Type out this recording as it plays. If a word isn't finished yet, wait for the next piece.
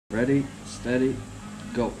Ready, steady,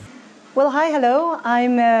 go. Well, hi, hello.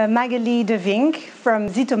 I'm Magali de Vink from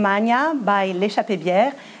Zythomania by L'Échappée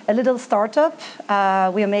Bière, a little startup.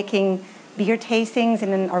 We are making beer tastings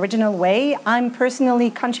in an original way. I'm personally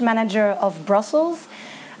country manager of Brussels.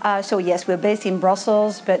 So yes, we're based in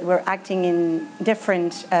Brussels, but we're acting in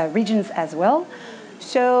different regions as well.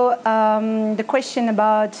 So the question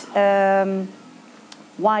about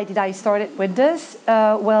why did I start it with this?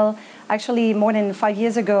 Well, actually, more than 5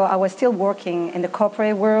 years ago, I was still working in the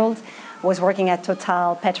corporate world. I was working at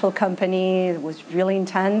Total, petrol company. It was really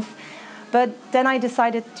intense. But then I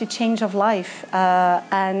decided to change of life,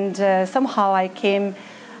 and somehow I came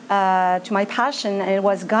to my passion, and it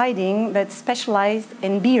was guiding, but specialized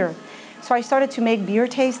in beer. So I started to make beer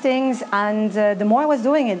tastings, and the more I was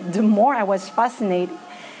doing it, the more I was fascinated.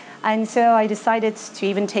 And so I decided to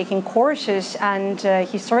even taking courses and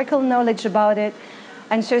historical knowledge about it.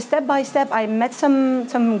 And so step by step, I met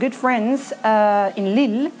some good friends in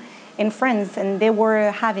Lille, in France, and they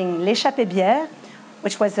were having L'Échappée Bière,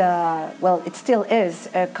 which was, well, it still is,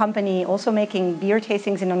 a company also making beer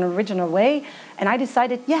tastings in an original way. And I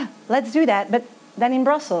decided, yeah, let's do that, but then in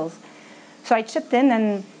Brussels. So I chipped in,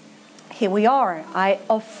 and here we are. I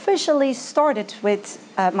officially started with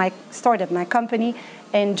my company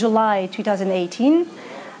in July 2018,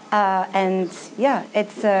 and yeah,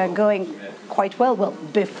 it's going quite well. Well,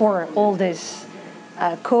 before all this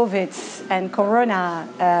COVID and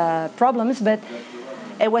Corona problems, but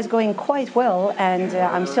it was going quite well, and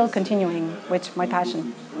I'm still continuing with my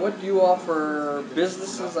passion. What do you offer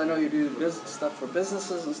businesses? I know you do business stuff for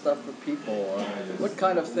businesses and stuff for people. What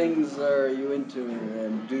kind of things are you into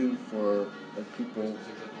and do for that people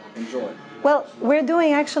enjoy? Well, we're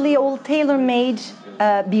doing actually all tailor-made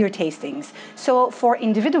beer tastings. So for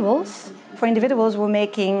individuals, we're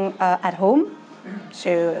making at home.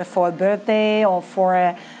 So for a birthday or for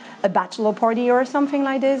a bachelor party or something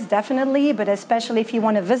like this, definitely. But especially if you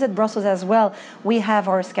want to visit Brussels as well, we have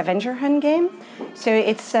our scavenger hunt game. So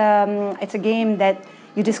it's a game that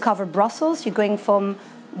you discover Brussels. You're going from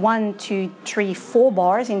 1, 2, 3, 4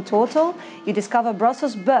 bars in total. You discover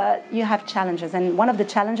Brussels, but you have challenges. And one of the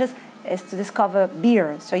challenges is to discover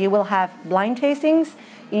beer. So you will have blind tastings.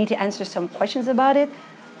 You need to answer some questions about it.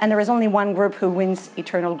 And there is only one group who wins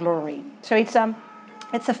eternal glory. So it's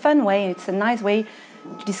a fun way, it's a nice way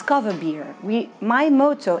to discover beer. My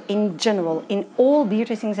motto in general, in all beer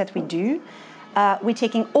tastings that we do, we're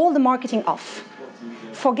taking all the marketing off.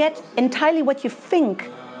 Forget entirely what you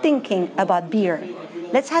thinking about beer.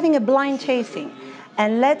 Let's having a blind tasting,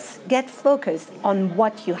 and let's get focused on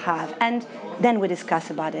what you have, and then we discuss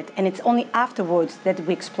about it. And it's only afterwards that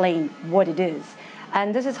we explain what it is.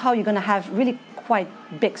 And this is how you're going to have really quite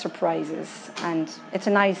big surprises, and it's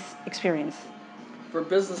a nice experience. For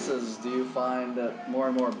businesses, do you find that more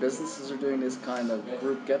and more businesses are doing this kind of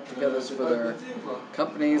group get-togethers for their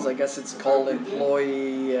companies? I guess it's called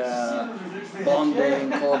employee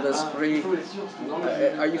bonding, called esprit.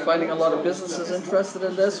 Are you finding a lot of businesses interested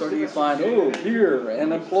in this, or do you find, oh, beer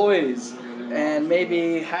and employees and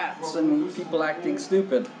maybe hats and people acting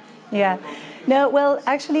stupid? Yeah. No, well,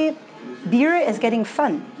 actually, beer is getting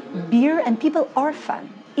fun. Beer and people are fun,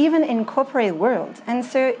 even in corporate world. And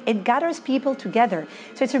so it gathers people together.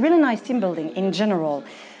 So it's a really nice team building in general.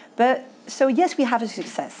 But so yes, we have a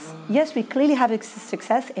success. Yes, we clearly have a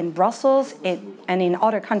success in Brussels and in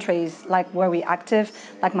other countries like where we're active,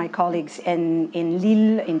 like my colleagues in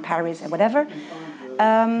Lille, in Paris, and whatever.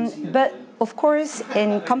 But of course,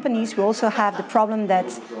 in companies, we also have the problem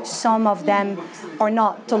that some of them are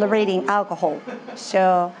not tolerating alcohol.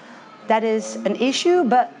 So that is an issue,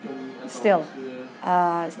 but still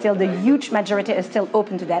the huge majority is still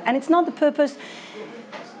open to that. And it's not the purpose.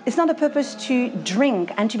 It's not the purpose to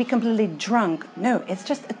drink and to be completely drunk. No, it's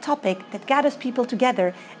just a topic that gathers people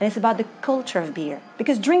together, and it's about the culture of beer.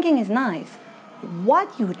 Because drinking is nice. What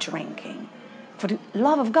you're drinking, for the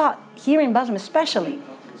love of God, here in Belgium especially,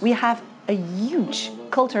 we have a huge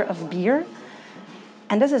culture of beer,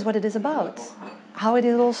 and this is what it is about. How it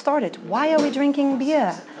all started. Why are we drinking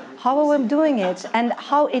beer? How are we doing it? And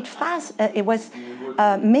how it was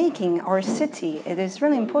making our city. It is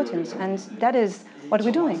really important, and that is what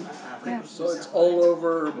we're doing. Yeah. So it's all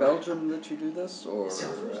over Belgium that you do this, or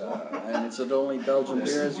and is it only Belgian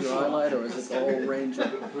beers you highlight, or is it the whole range of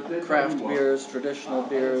craft beers, traditional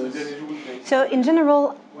beers? So in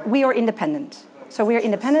general, we are independent. So we are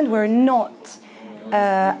independent. We're not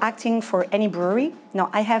acting for any brewery. No,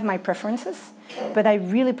 I have my preferences, but I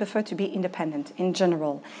really prefer to be independent in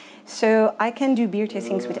general. So I can do beer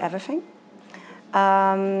tastings with everything.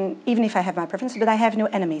 even if I have my preferences, but I have no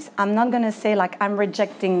enemies. I'm not going to say like I'm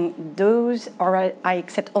rejecting those or I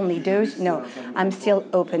accept only those. No, I'm still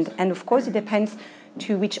open. And of course, it depends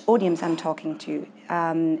to which audience I'm talking to.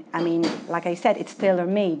 I mean, like I said, it's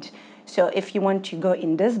tailor-made. So if you want to go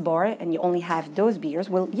in this bar and you only have those beers,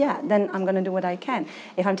 well, yeah, then I'm going to do what I can.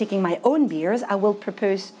 If I'm taking my own beers, I will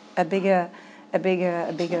propose a bigger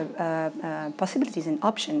possibilities and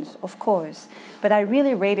options, of course. But I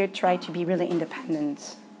really rather try to be really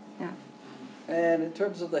independent. Yeah. And in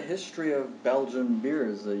terms of the history of Belgian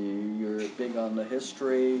beers, you're big on the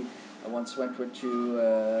history. I once went with you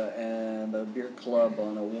and a beer club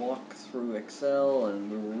on a walk through Excel, and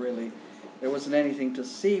we were really, there wasn't anything to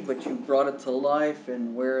see, but you brought it to life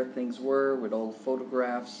and where things were with old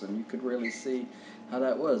photographs, and you could really see how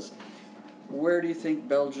that was. Where do you think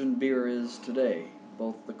Belgian beer is today,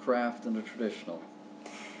 both the craft and the traditional?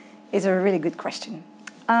 It's a really good question.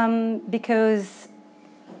 Because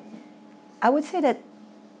I would say that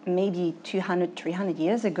maybe 200, 300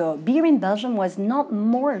 years ago, beer in Belgium was not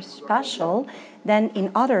more special than in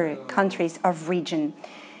other countries of region.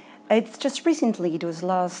 It's just recently, those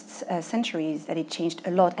last centuries, that it changed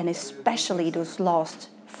a lot, and especially those last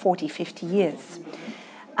 40, 50 years.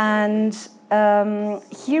 And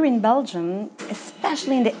here in Belgium,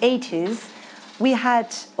 especially in the 80s, we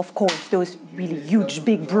had, of course, those really huge,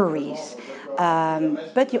 big breweries.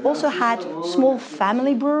 But you also had small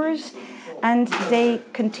family brewers, and they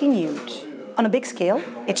continued on a big scale,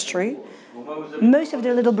 it's true. Most of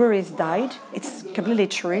the little breweries died, it's completely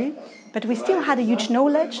true, but we still had a huge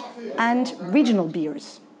knowledge and regional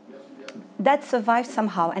beers. That survived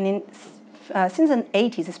somehow, and since the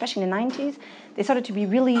 80s, especially in the 90s, they started to be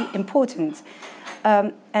really important.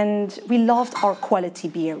 And we loved our quality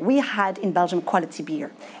beer. We had in Belgium quality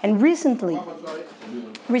beer. And recently,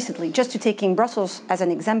 just to take in Brussels as an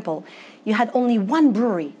example, you had only one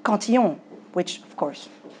brewery, Cantillon, which, of course,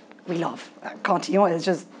 we love. Cantillon is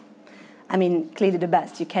just, I mean, clearly the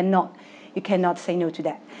best. You cannot say no to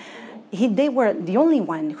that. They were the only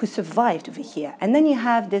one who survived over here. And then you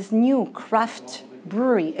have this new craft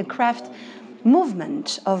brewery, a craft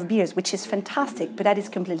movement of beers, which is fantastic, but that is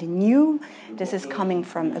completely new. This is coming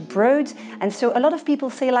from abroad. And so a lot of people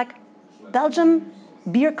say, like, Belgium,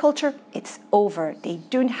 beer culture, it's over. They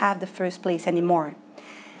don't have the first place anymore.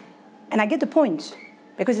 And I get the point,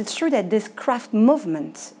 because it's true that this craft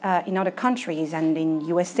movement in other countries and in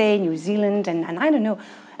USA, New Zealand, and I don't know,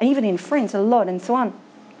 and even in France a lot and so on,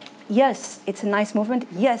 yes, it's a nice movement.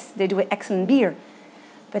 Yes, they do excellent beer.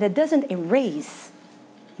 But it doesn't erase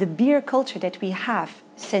the beer culture that we have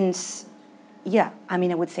since, I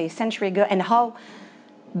would say a century ago, and how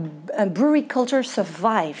brewery culture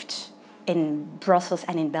survived in Brussels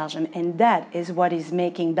and in Belgium. And that is what is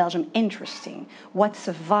making Belgium interesting. What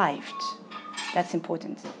survived. That's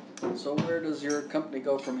important. So where does your company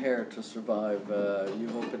go from here to survive? You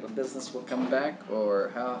hope that the business will come back,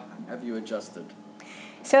 or how have you adjusted?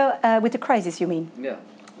 So with the crisis, you mean? Yeah.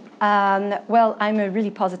 Well, I'm a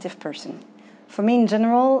really positive person. For me, in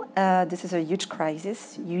general, this is a huge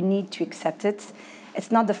crisis. You need to accept it. It's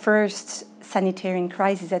not the first sanitary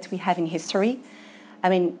crisis that we have in history. I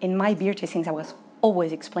mean, in my beer tastings, I was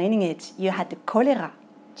always explaining it. You had the cholera.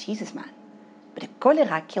 Jesus, man. But the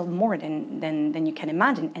cholera killed more than you can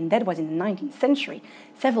imagine. And that was in the 19th century,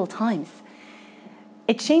 several times.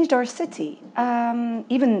 It changed our city.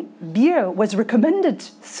 Even beer was recommended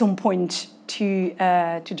at some point to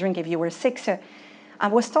drink if you were sick. So I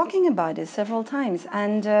was talking about this several times.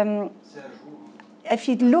 And if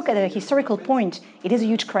you look at a historical point, it is a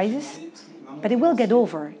huge crisis, but it will get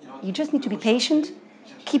over. You just need to be patient,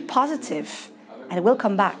 keep positive, and it will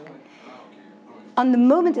come back. On the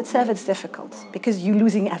moment itself, it's difficult because you're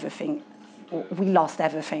losing everything. We lost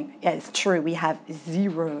everything. Yeah, it's true. We have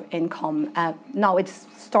zero income. Now it's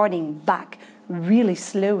starting back really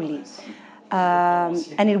slowly.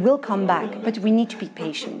 And it will come back. But we need to be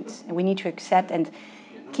patient. And we need to accept and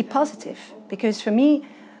keep positive. Because for me,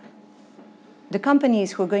 the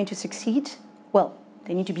companies who are going to succeed, well,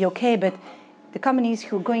 they need to be okay. But the companies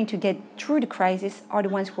who are going to get through the crisis are the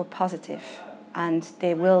ones who are positive. And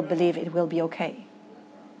they will believe it will be okay.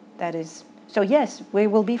 That is... So yes, we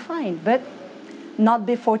will be fine, but not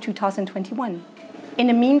before 2021. In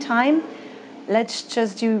the meantime, let's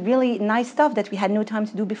just do really nice stuff that we had no time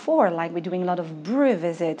to do before, like we're doing a lot of brewery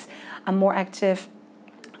visits. I'm more active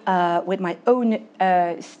with my own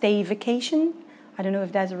stay vacation. I don't know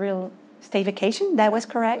if that's a real stay vacation. That was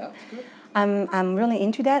correct. That's good. I'm really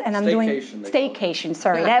into that, and I'm doing staycation.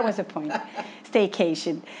 Sorry, that was the point.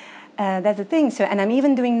 Staycation. That's the thing. So, and I'm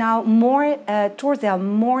even doing now more tours. They are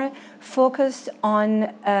more focused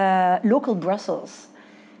on local Brussels.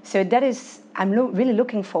 So that is, I'm really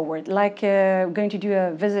looking forward. Like going to do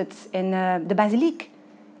a visit in the Basilique,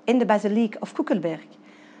 of Kuckelberg,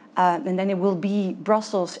 and then it will be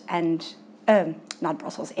Brussels and not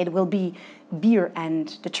Brussels. It will be beer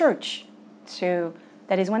and the church. So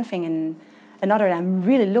that is one thing, and another I'm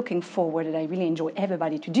really looking forward, that I really enjoy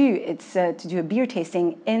everybody to do. It's to do a beer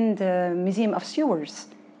tasting in the Museum of Sewers.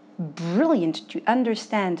 Brilliant to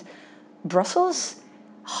understand Brussels,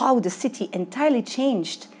 how the city entirely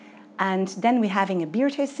changed, and then we're having a beer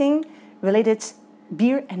tasting related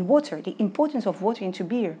beer and water, the importance of water into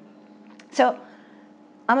beer. So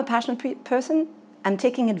I'm a passionate person. I'm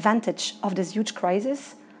taking advantage of this huge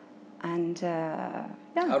crisis, and yeah.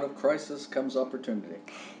 Out of crisis comes opportunity.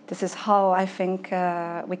 This is how I think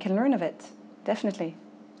we can learn of it. Definitely.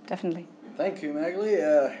 Thank you, Magali.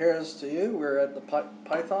 Here's to you. We're at the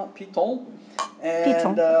Piton.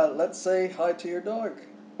 And let's say hi to your dog.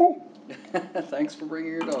 Oh. Thanks for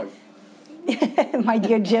bringing your dog. My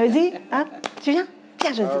dear Josie. Huh? Julien?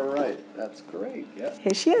 Pierre Josie. All right. That's great. Yeah.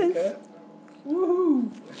 Here she is. Okay.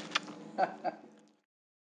 Woohoo!